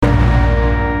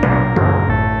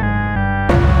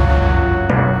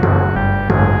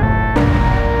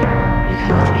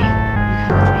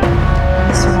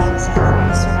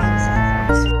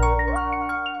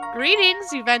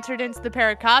ventured into the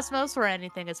paracosmos where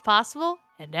anything is possible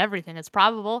and everything is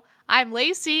probable. I'm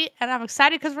Lacey, and I'm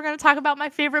excited because we're going to talk about my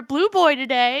favorite blue boy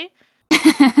today.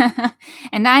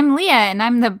 And I'm Leah, and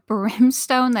I'm the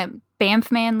brimstone that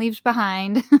Banff Man leaves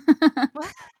behind.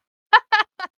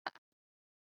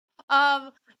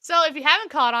 So if you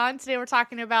haven't caught on, today we're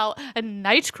talking about a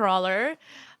Nightcrawler.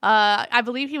 I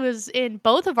believe he was in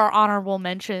both of our honorable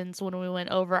mentions when we went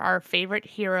over our favorite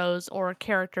heroes or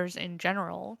characters in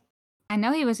general. I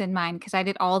know he was in mine because I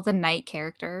did all the night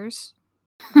characters.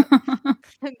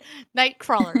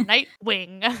 Nightcrawler,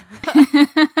 Nightwing.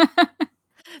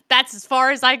 That's as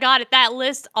far as I got at that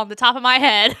list on the top of my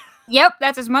head. Yep,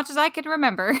 that's as much as I could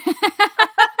remember.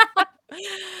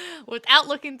 Without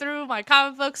looking through my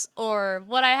comic books or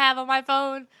what I have on my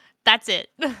phone, that's it.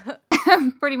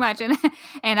 Pretty much.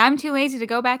 And I'm too lazy to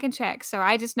go back and check, so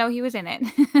I just know he was in it.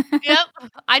 Yep.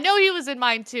 I know he was in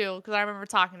mine too, because I remember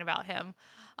talking about him.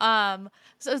 Um,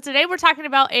 so today we're talking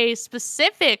about a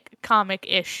specific comic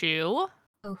issue,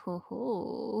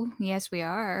 Yes, we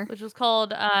are. which was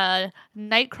called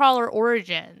Nightcrawler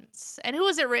Origins. And who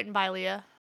was it written by, Leah?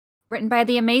 Written by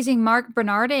the amazing Mark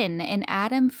Bernardin and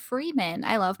Adam Freeman.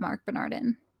 I love Mark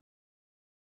Bernardin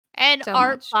And so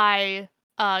art much. by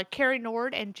Carrie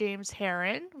Nord and James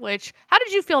Herron, which, how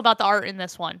did you feel about the art in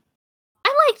this one?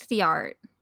 I liked the art.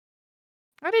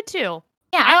 I did too.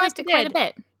 Yeah, I I liked honestly it quite a did.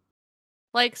 bit.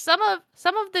 Like some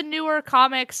of the newer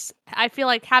comics, I feel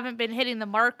like haven't been hitting the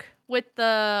mark with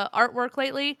the artwork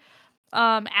lately,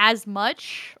 as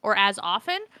much or as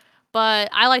often. But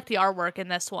I like the artwork in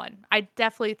this one. I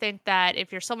definitely think that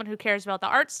if you're someone who cares about the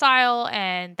art style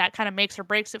and that kind of makes or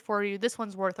breaks it for you, this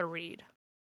one's worth a read.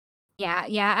 Yeah,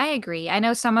 I agree. I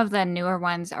know some of the newer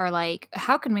ones are like,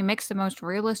 how can we mix the most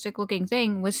realistic looking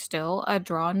thing with still a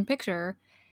drawn picture?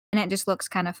 And it just looks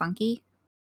kind of funky.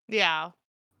 Yeah,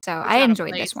 So it's I out of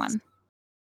enjoyed this place. one.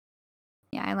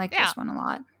 Yeah, I like Yeah, this one a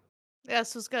lot.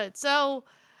 this was good. So,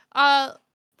 uh,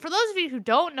 for those of you who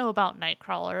don't know about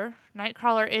Nightcrawler,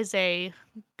 Nightcrawler is a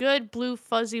good blue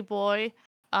fuzzy boy.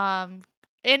 Um,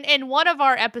 in one of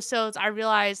our episodes, I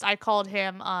realized I called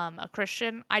him a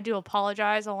Christian. I do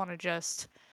apologize. I want to just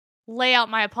lay out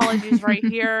my apologies right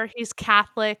here. He's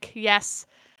Catholic. Yes,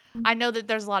 I know that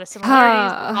there's a lot of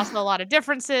similarities. There's also a lot of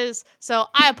differences. So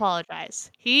I apologize.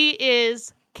 He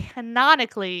is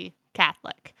canonically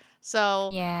Catholic. So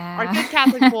our Yeah. good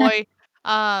Catholic boy,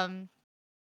 um,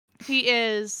 he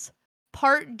is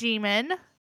part demon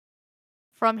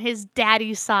from his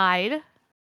daddy's side.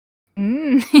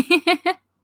 Mm.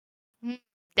 Mm,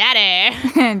 Daddy.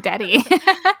 Daddy.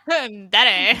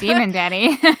 Daddy. Demon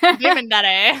Daddy. Demon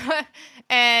daddy.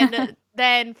 And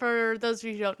then for those of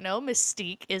you who don't know,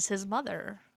 Mystique is his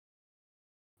mother.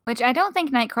 Which I don't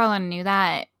think Nightcrawler knew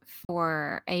that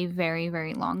for a very,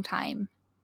 very long time.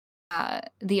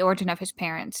 The origin of his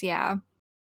parents, yeah.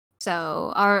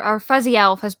 So our fuzzy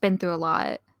elf has been through a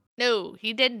lot. No,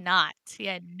 he did not. He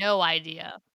had no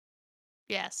idea.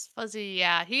 Yes, Fuzzy,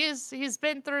 yeah. He's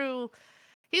been through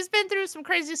some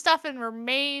crazy stuff and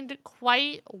remained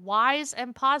quite wise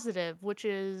and positive, which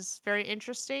is very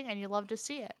interesting and you love to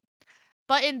see it.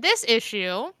 But in this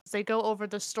issue, they go over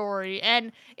the story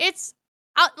and it's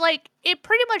like it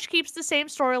pretty much keeps the same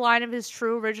storyline of his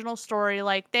true original story.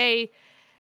 Like they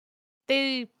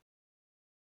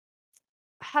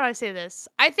how do I say this?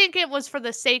 I think it was for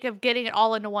the sake of getting it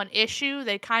all into one issue.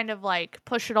 They kind of like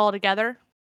push it all together.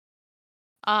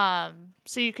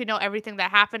 So you can know everything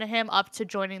that happened to him up to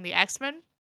joining the X-Men.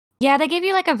 Yeah, they gave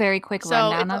you, like, a very quick So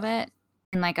rundown it's of it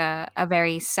in, like, a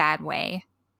very sad way.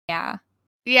 Yeah.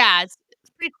 yeah, it's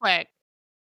pretty quick.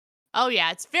 Oh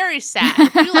yeah, it's very sad.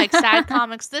 If you like sad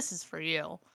comics, this is for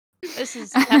you. This is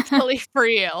definitely for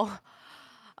you.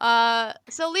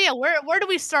 So Leah, where do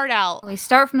we start out We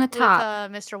start from the with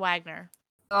top, Mr. Wagner?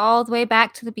 all the way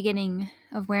back to the beginning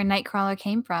of where Nightcrawler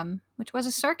came from, which was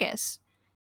a circus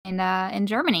in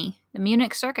Germany, the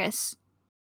Munich Circus,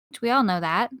 which we all know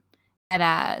that.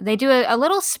 But, they do a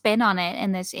little spin on it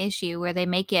in this issue where they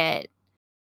make it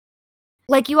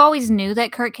like, you always knew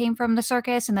that Kurt came from the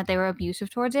circus and that they were abusive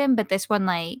towards him, but this one,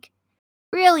 like,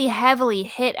 really heavily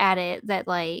hit at it that,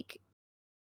 like,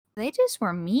 they just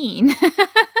were mean.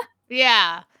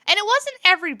 Yeah. And it wasn't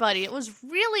everybody. It was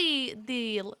really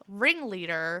the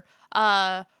ringleader,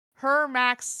 Herr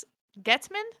Max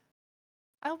Getzman.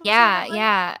 I hope I'm saying Yeah, that right.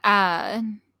 yeah,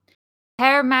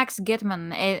 Herr Max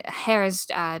Gittmann, Herr is,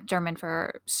 German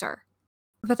for sir,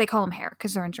 but they call him Herr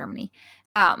because 'cause they're in Germany.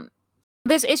 Um,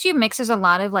 this issue mixes a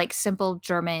lot of, like, simple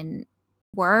German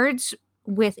words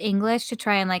with English to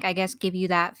try and, like, I guess, give you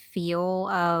that feel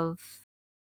of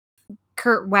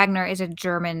Kurt Wagner is a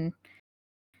German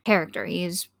character. He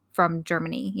is from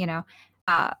Germany,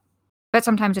 but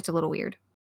sometimes it's a little weird.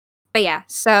 But yeah,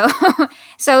 so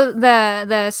so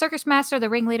the circus master, the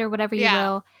ringleader, whatever you Yeah.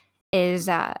 will, is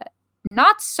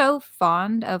not so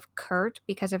fond of Kurt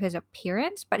because of his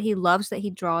appearance, but he loves that he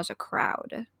draws a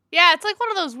crowd. Yeah, it's like one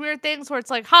of those weird things where it's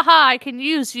like, haha, I can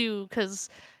use you because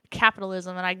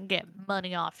capitalism and I can get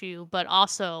money off you, but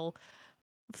also,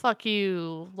 fuck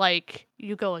you. Like,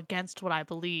 you go against what I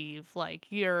believe. Like,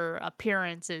 your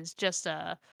appearance is just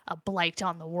a blight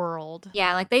on the world.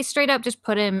 Yeah, like they straight up just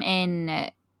put him in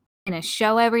a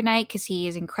show every night because he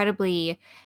is incredibly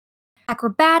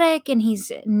acrobatic and he's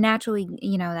naturally,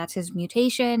 that's his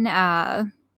mutation.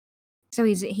 So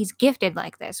he's gifted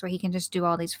like this, where he can just do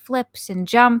all these flips and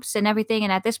jumps and everything.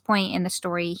 And at this point in the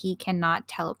story, he cannot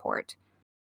teleport.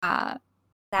 Uh,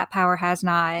 that power has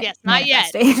not Yes, not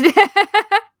yet. manifested.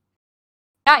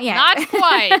 Not yet. Not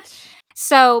quite.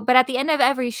 So, but at the end of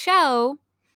every show,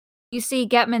 you see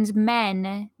Getman's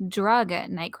men drug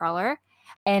Nightcrawler,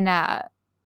 and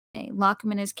they lock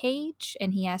him in his cage,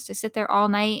 and he has to sit there all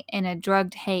night in a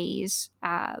drugged haze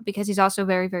because he's also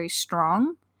very, very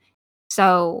strong.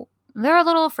 So they're a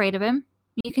little afraid of him.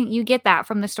 You get that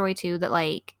from the story too, that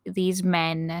like these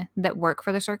men that work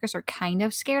for the circus are kind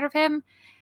of scared of him,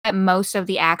 but most of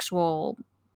the actual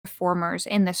performers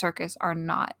in the circus are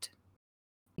not.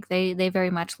 Like, they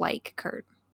very much like Kurt.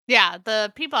 Yeah,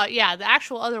 the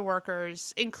actual other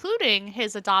workers, including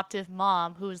his adoptive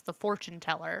mom, who is the fortune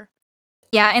teller.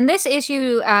 Yeah, in this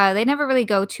issue, they never really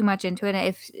go too much into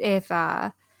it. If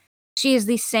she is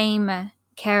the same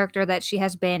character that she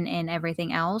has been in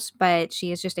everything else, but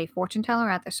she is just a fortune teller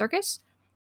at the circus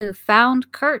who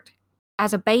found Kurt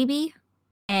as a baby,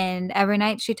 and every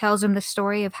night she tells him the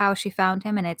story of how she found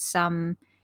him, and it's some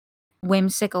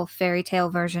whimsical fairy tale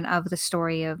version of the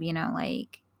story of,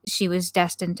 like she was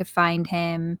destined to find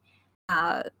him.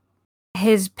 Uh,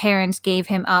 his parents gave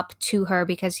him up to her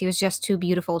because he was just too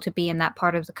beautiful to be in that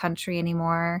part of the country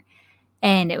anymore.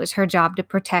 And it was her job to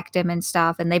protect him and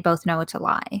stuff. And they both know it's a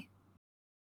lie.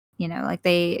 Like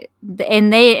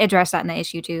and they address that in the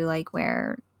issue too, like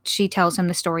where she tells him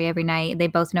the story every night. They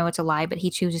both know it's a lie, but he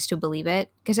chooses to believe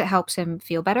it because it helps him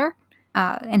feel better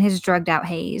in his drugged out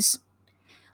haze,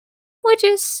 which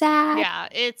is sad. Yeah,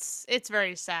 it's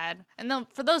very sad. And then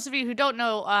for those of you who don't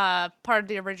know, part of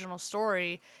the original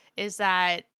story is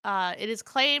that it is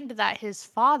claimed that his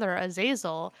father,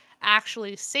 Azazel,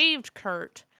 actually saved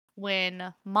Kurt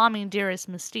when Mommy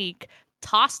Dearest Mystique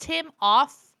tossed him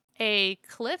off a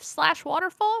cliff slash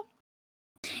waterfall.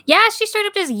 Yeah, she straight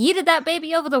up just yeeted that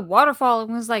baby over the waterfall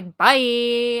and was like,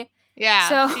 "Bye." Yeah,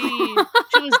 So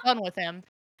she was done with him.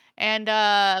 And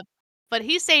but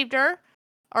he saved her.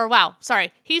 Or wow,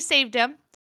 sorry. He saved him.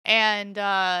 And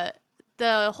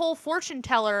the whole fortune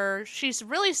teller, she's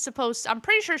really supposed I'm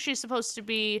pretty sure she's supposed to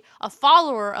be a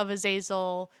follower of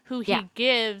Azazel who yeah. he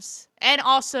gives and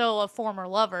also a former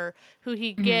lover who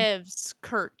he Mhm. gives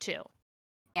Kurt to.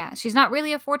 Yeah, she's not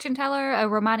really a fortune teller, a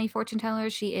Romani fortune teller.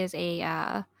 She is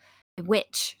a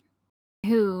witch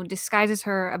who disguises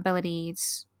her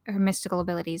abilities, her mystical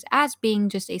abilities, as being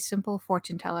just a simple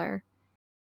fortune teller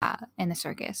in the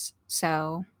circus.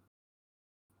 So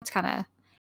it's kind of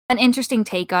an interesting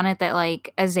take on it that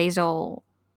like Azazel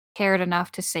cared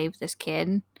enough to save this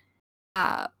kid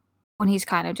uh, when he's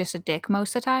kind of just a dick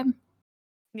most of the time.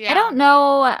 I Yeah. don't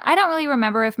know. I don't really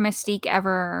remember if Mystique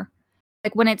ever,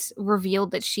 like when it's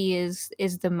revealed that she is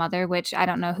the mother, which I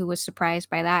don't know who was surprised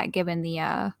by that given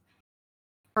the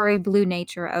furry blue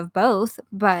nature of both,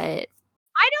 but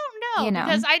I don't know you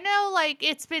because know, I know like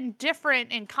it's been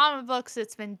different in comic books,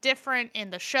 it's been different in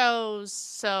the shows.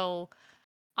 So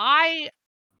I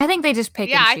I think they just pick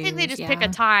yeah, and I think they choose, just pick a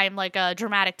yeah. time, like a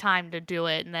dramatic time to do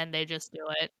it, and then they just do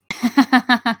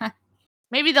it.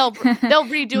 Maybe they'll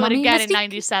redo it Mummy again in Mystique?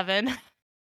 '97.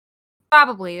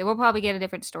 Probably. We'll probably get a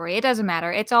different story. It doesn't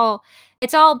matter. It's all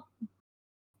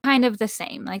kind of the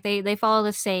same. Like they follow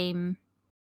the same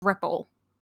ripple,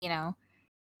 you know.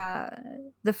 Uh,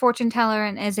 the fortune teller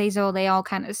and Azazel, they all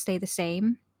kind of stay the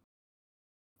same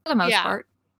for the most Yeah. part.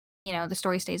 The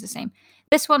story stays the same.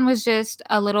 This one was just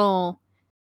a little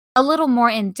more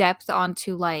in depth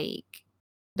onto like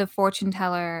the fortune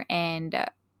teller and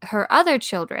her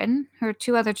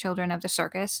two other children of the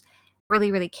circus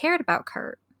really really cared about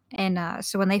Kurt. And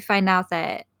so when they find out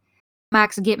that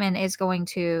Max Gitman is going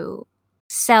to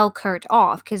sell Kurt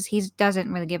off cuz he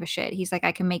doesn't really give a shit. He's like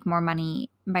I can make more money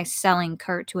by selling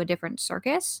Kurt to a different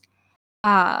circus.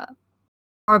 Uh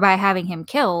or by having him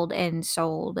killed and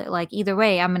sold. Like either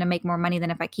way, I'm gonna make more money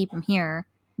than if I keep him here.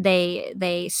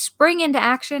 They spring into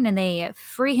action and they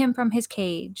free him from his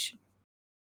cage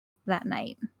that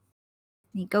night.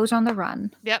 He goes on the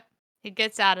run. Yep. He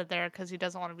gets out of there because he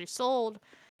doesn't want to be sold.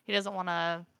 He doesn't want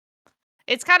to.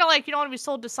 It's kind of like you don't want to be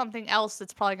sold to something else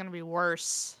that's probably going to be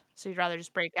worse. So you'd rather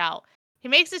just break out. He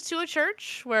makes it to a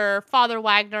church where Father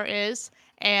Wagner is.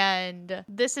 And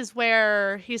this is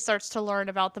where he starts to learn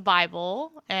about the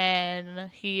Bible and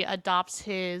he adopts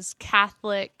his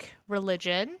Catholic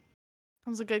religion. He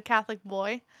was a good Catholic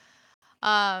boy.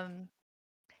 Um,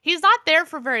 he's not there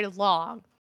for very long,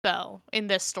 though, in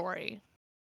this story.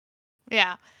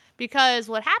 Yeah, because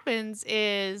what happens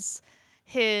is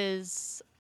his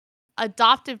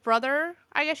adoptive brother,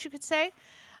 I guess you could say,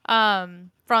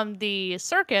 from the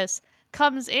circus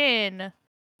comes in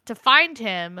to find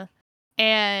him.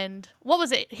 And what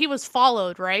was it? He was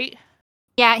followed, right?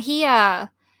 Yeah, he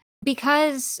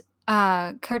because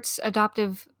Kurt's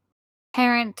adoptive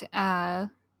parent, the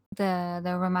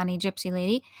Romani gypsy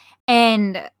lady,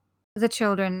 and the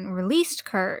children released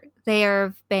Kurt, they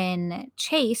have been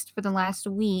chased for the last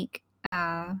week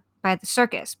by the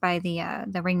circus, by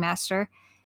the ringmaster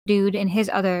dude and his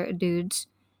other dudes.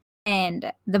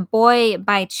 And the boy,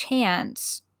 by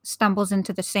chance, stumbles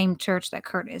into the same church that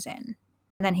Kurt is in.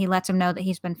 And then he lets him know that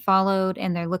he's been followed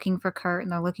and they're looking for Kurt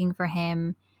and they're looking for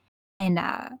him. And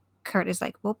Kurt is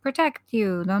like, "We'll protect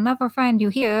you. They'll never find you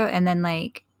here." And then,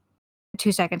 like,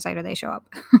 2 seconds later, they show up.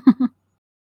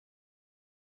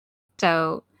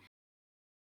 So,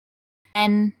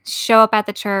 and show up at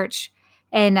the church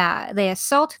and they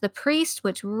assault the priest,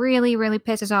 which really, really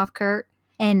pisses off Kurt.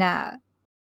 And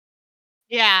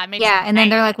Yeah, it makes yeah, him and then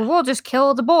they're like, mad. "Well, we'll just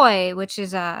kill the boy," which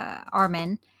is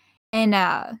Armin.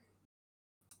 And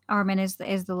Armin is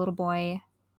the little boy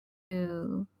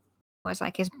who was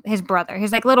like his brother,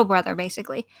 his like little brother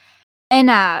basically. And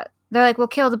they're like, "We'll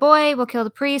kill the boy, we'll kill the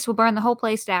priest, we'll burn the whole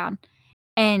place down."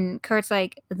 And Kurt's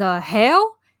like, "The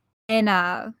hell?"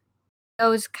 And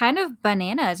goes kind of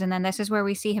bananas. And then this is where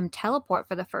we see him teleport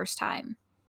for the first time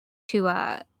to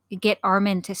get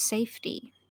Armin to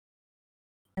safety.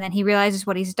 And then he realizes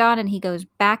what he's done and he goes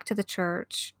back to the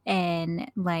church and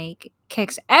like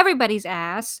kicks everybody's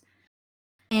ass.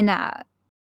 And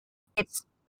it's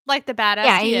Like the badass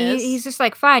yeah, he he's is. just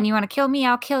like, "Fine, you wanna kill me?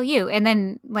 I'll kill you." And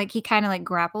then, like, he kinda, like,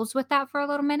 grapples with that for a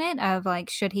little minute of, like,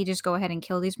 should he just go ahead and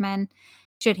kill these men?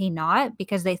 Should he not?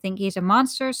 Because they think he's a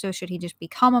monster, so should he just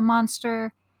become a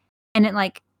monster? And it,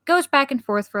 like, goes back and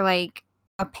forth for, like,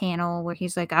 a panel where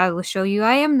he's like, "I will show you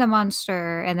I am the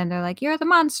monster." And then they're like, "You're the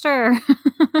monster."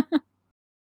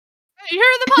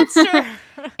 You're the monster.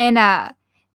 And,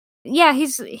 yeah, he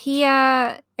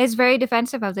is very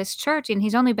defensive of this church, and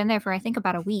he's only been there for, I think,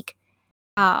 about a week.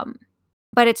 Um,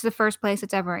 but it's the first place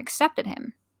that's ever accepted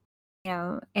him, you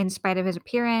know, in spite of his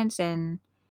appearance and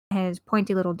his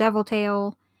pointy little devil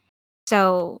tail.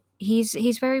 So he's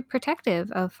very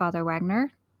protective of Father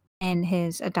Wagner and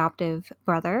his adoptive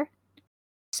brother.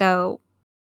 So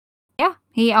yeah,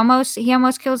 he almost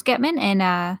kills Getman,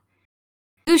 and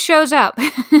who shows up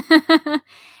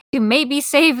to maybe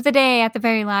save the day at the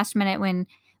very last minute when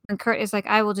Kurt is like,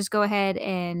 "I will just go ahead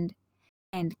and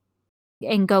and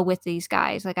go with these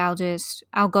guys. Like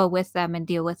I'll go with them and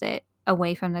deal with it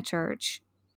away from the church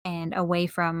and away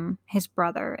from his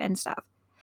brother and stuff."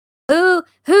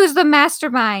 Who's the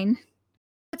mastermind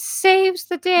that saves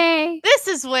the day? This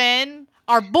is when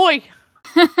our boy,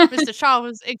 Mr.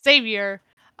 Charles Xavier,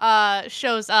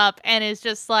 shows up and is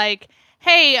just like,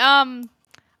 "Hey, I'm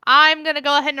gonna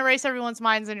go ahead and erase everyone's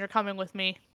minds, and you're coming with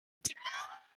me."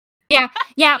 Yeah,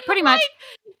 yeah, pretty much.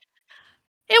 Like,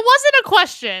 it wasn't a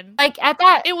question. Like at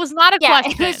that It was not a yeah, it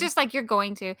was question. just like you're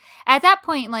going to. At that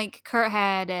point, like Kurt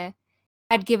had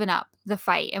given up the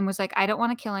fight and was like, "I don't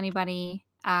want to kill anybody.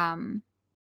 I'm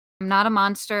not a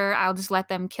monster. I'll just let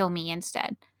them kill me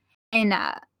instead." And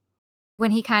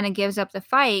when he kinda gives up the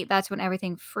fight, that's when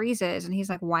everything freezes, and he's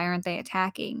like, "Why aren't they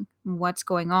attacking? What's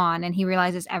going on?" And he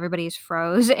realizes everybody's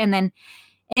froze, and then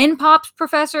in pops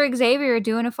Professor Xavier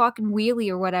doing a fucking wheelie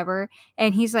or whatever,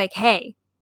 and he's like, "Hey,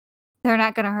 they're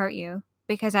not gonna hurt you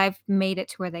because I've made it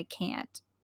to where they can't.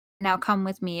 Now come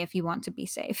with me if you want to be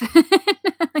safe."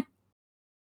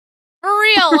 For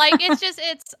real, like,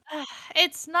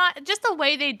 it's not just the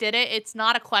way they did it, it's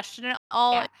not a question at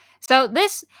all. Yeah. So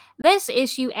this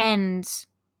issue ends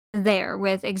there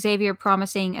with Xavier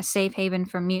promising a safe haven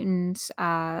for mutants,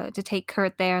 to take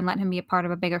Kurt there and let him be a part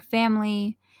of a bigger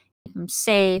family, keep him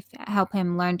safe, help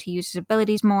him learn to use his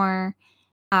abilities more.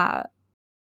 Uh,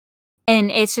 and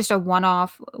it's just a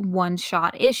one-off,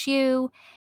 one-shot issue.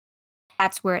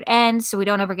 That's where it ends. So we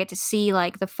don't ever get to see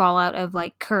like the fallout of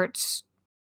like Kurt's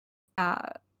uh,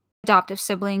 adoptive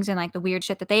siblings and like the weird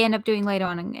shit that they end up doing later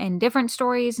on in different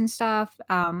stories and stuff.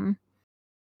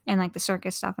 And like the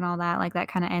circus stuff and all that, like that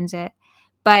kind of ends it.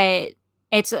 but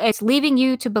it's leaving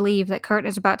you to believe that Kurt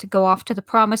is about to go off to the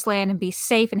promised land and be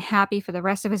safe and happy for the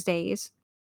rest of his days,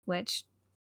 which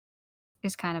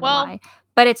is kind of a Well, lie,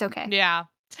 but it's okay. yeah.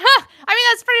 I mean,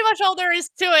 that's pretty much all there is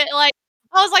to it. Like,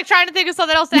 I was like trying to think of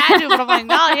something else to add to it, but I'm like,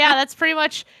 no, yeah, that's pretty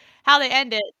much how they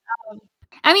end it. Um,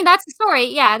 I mean, that's the story.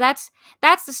 Yeah, that's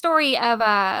the story of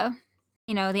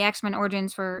the X-Men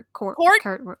origins for Court,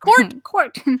 Kurt Court, Court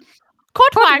Court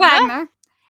Kurt Wagner Wagner.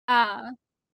 Uh,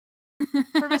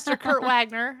 for Mr. Kurt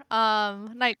Wagner,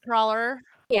 Nightcrawler.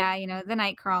 yeah, the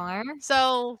Nightcrawler,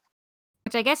 So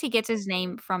which I guess he gets his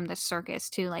name from the circus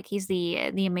too. Like he's the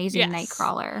amazing yes,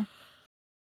 Nightcrawler.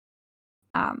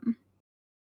 Um,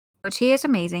 which he is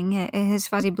amazing. His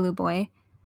fuzzy blue boy.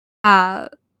 Uh,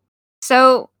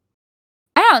 so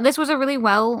I don't know. This was a really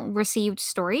well received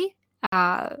story.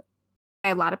 By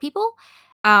a lot of people.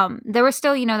 There was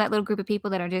still, that little group of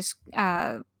people that are just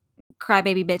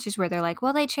crybaby bitches where they're like,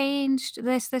 well, they changed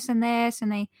this, and this,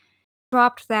 and they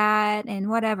dropped that, and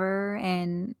whatever,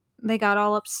 and they got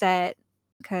all upset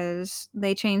because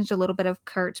they changed a little bit of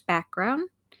Kurt's background.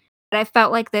 But I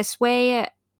felt like this way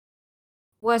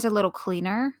was a little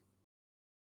cleaner.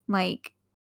 Like,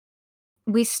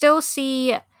 we still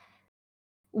see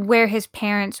where his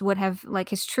parents would have, like,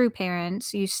 his true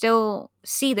parents, you still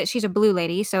see that she's a blue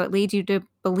lady, so it leads you to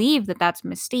believe that that's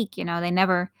Mystique. They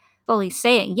never fully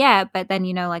say it yet, but then,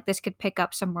 like, this could pick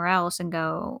up somewhere else and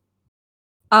go,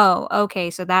 "Oh, okay,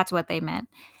 so that's what they meant."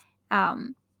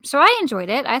 So I enjoyed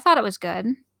it. I thought it was good.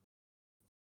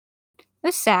 It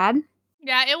was sad.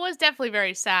 yeah, it was definitely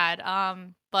very sad.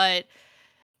 But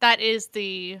that is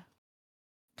the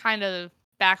kind of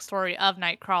backstory of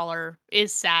Nightcrawler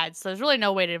is sad. So there's really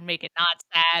no way to make it not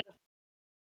sad.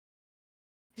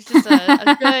 He's just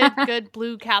a good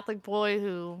blue Catholic boy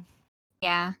who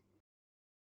Yeah.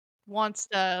 wants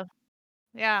to,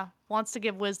 yeah, wants to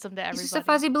give wisdom to He's just a everybody.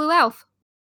 fuzzy blue elf.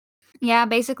 Yeah,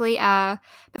 basically,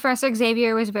 Professor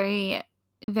Xavier was very,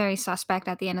 very suspect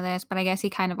at the end of this, but I guess he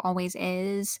kind of always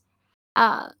is.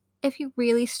 Uh, if you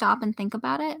really stop and think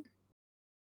about it,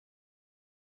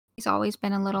 he's always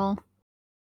been a little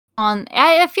on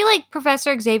I feel like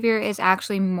Professor Xavier is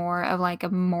actually more of, like, a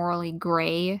morally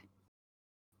gray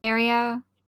area,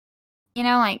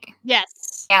 like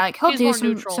Yes. yeah, like, he'll He's do more some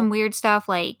neutral. weird stuff,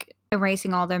 like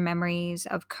erasing all their memories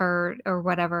of Kurt or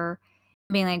whatever,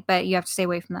 being like, "But you have to stay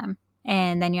away from them,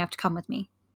 and then you have to come with me.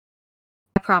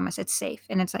 I promise it's safe."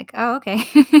 And it's like, "Oh, okay."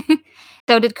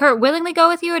 So, did Kurt willingly go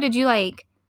with you, or did you, like,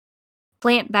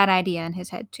 plant that idea in his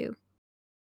head too?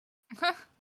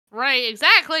 Right,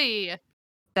 exactly.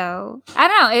 So, I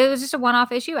don't know, it was just a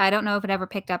one-off issue, I don't know if it ever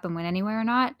picked up and went anywhere or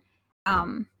not.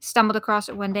 Stumbled across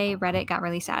it one day, read it, got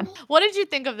really sad. What did you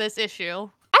think of this issue?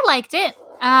 I liked it.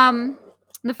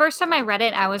 The first time I read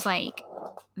it, I was, like,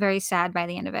 very sad by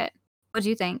the end of it. What'd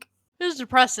you think? It was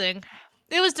depressing.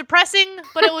 It was depressing,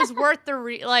 but it was worth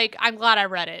the like, I'm glad I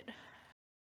read it.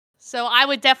 So I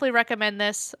would definitely recommend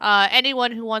this.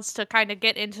 Anyone who wants to kind of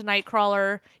get into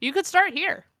Nightcrawler, you could start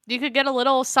here. You could get a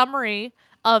little summary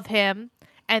of him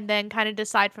and then kind of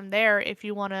decide from there if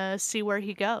you want to see where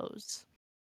he goes.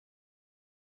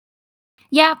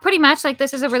 Yeah, pretty much, like,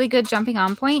 this is a really good jumping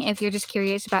on point if you're just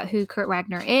curious about who Kurt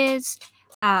Wagner is.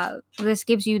 This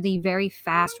gives you the very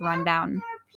fast rundown.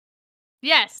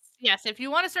 Yes, yes. If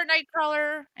you want to start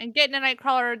Nightcrawler and get into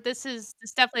Nightcrawler, this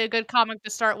definitely a good comic to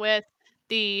start with.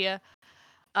 The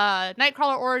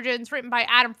Nightcrawler Origins, written by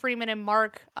Adam Freeman and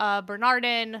Mark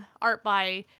Bernardin, art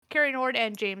by Carrie Nord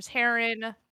and James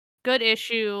Herron. Good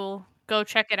issue. Go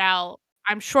check it out.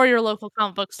 I'm sure your local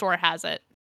comic book store has it.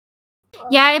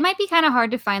 Yeah, it might be kinda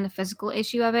hard to find the physical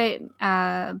issue of it,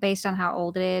 based on how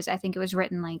old it is. I think it was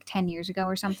written, like, 10 years ago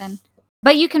or something.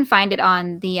 But you can find it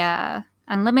on the,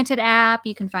 Unlimited app,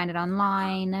 you can find it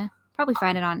online, probably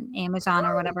find it on Amazon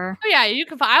or whatever. Oh yeah, you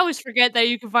can. I always forget that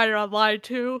you can find it online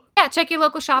too. Yeah, check your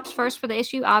local shops first for the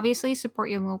issue, obviously, support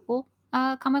your local,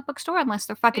 comic book store unless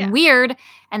they're fucking Yeah. weird,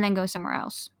 and then go somewhere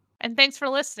else. And thanks for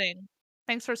listening.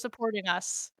 Thanks for supporting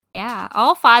us. Yeah,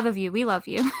 all 5 of you, we love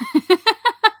you.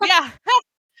 Yeah.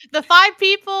 The 5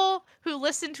 people who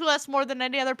listen to us more than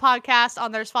any other podcast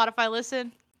on their Spotify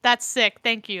listen, that's sick.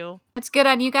 Thank you. It's good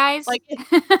on you guys. Like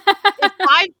if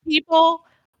 5 people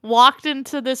walked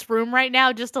into this room right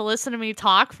now just to listen to me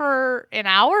talk for an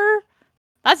hour,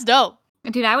 that's dope.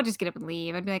 Dude, I would just get up and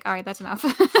leave. I'd be like, "Alright, that's enough."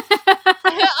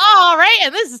 All right,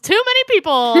 and this is too many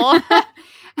people.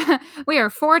 We are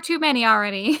 4 too many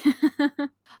already.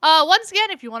 Once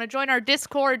again, if you want to join our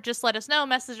Discord, just let us know.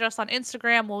 Message us on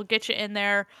Instagram. We'll get you in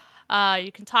there.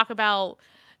 You can talk about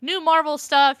new Marvel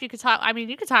stuff. You could talk. I mean,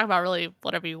 you could talk about really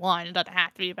whatever you want. It doesn't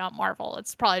have to be about Marvel.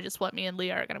 It's probably just what me and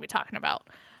Leah are going to be talking about.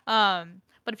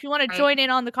 But if you want to Right. join in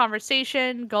on the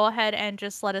conversation, go ahead and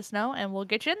just let us know and we'll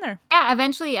get you in there. Yeah,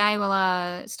 eventually I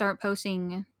will start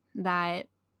posting that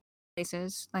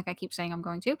places like I keep saying I'm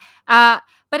going to. But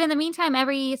in the meantime,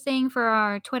 everything for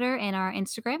our Twitter and our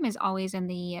Instagram is always in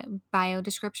the bio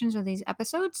descriptions of these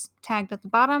episodes, tagged at the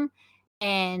bottom.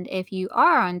 And if you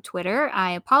are on Twitter,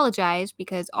 I apologize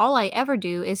because all I ever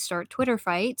do is start Twitter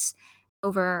fights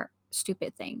over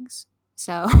stupid things.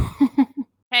 So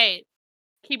Hey,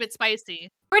 keep it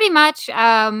spicy. pretty much,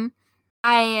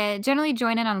 I generally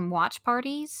join in on watch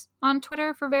parties on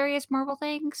Twitter for various Marvel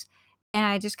things, and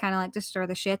I just kind of like to stir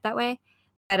the shit that way.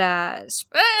 But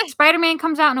Spider-Man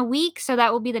comes out in a week, so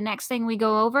that will be the next thing we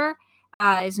go over.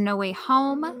 Is No Way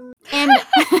Home, and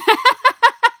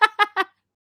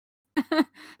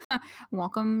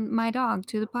welcome my dog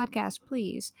to the podcast,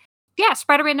 please. Yeah,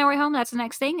 Spider-Man No Way Home. That's the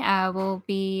next thing. We'll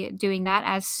be doing that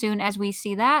as soon as we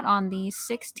see that on the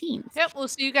 16th. Yep, we'll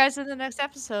see you guys in the next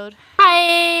episode.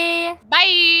 Bye.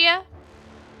 Bye!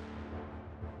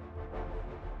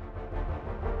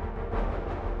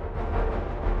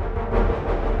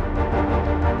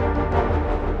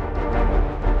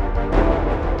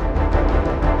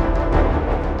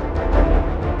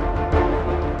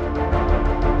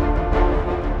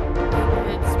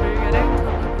 It's beginning to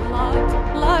look a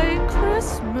lot like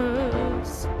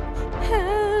Christmas.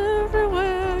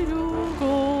 Everywhere you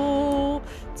go,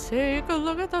 take a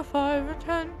look at the 5 and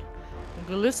 10,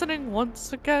 glistening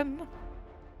once again.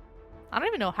 I don't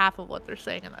even know half of what they're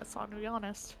saying in that song, to be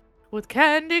honest. With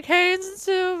candy canes and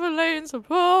silver lanes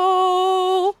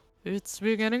above, it's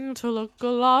beginning to look a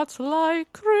lot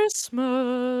like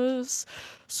Christmas.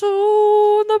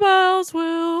 Soon the bells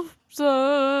will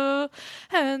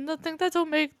and the thing that'll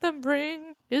make them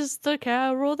ring is the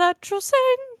carol that you'll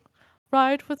sing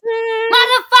right within.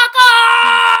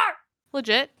 Motherfucker!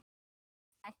 Legit.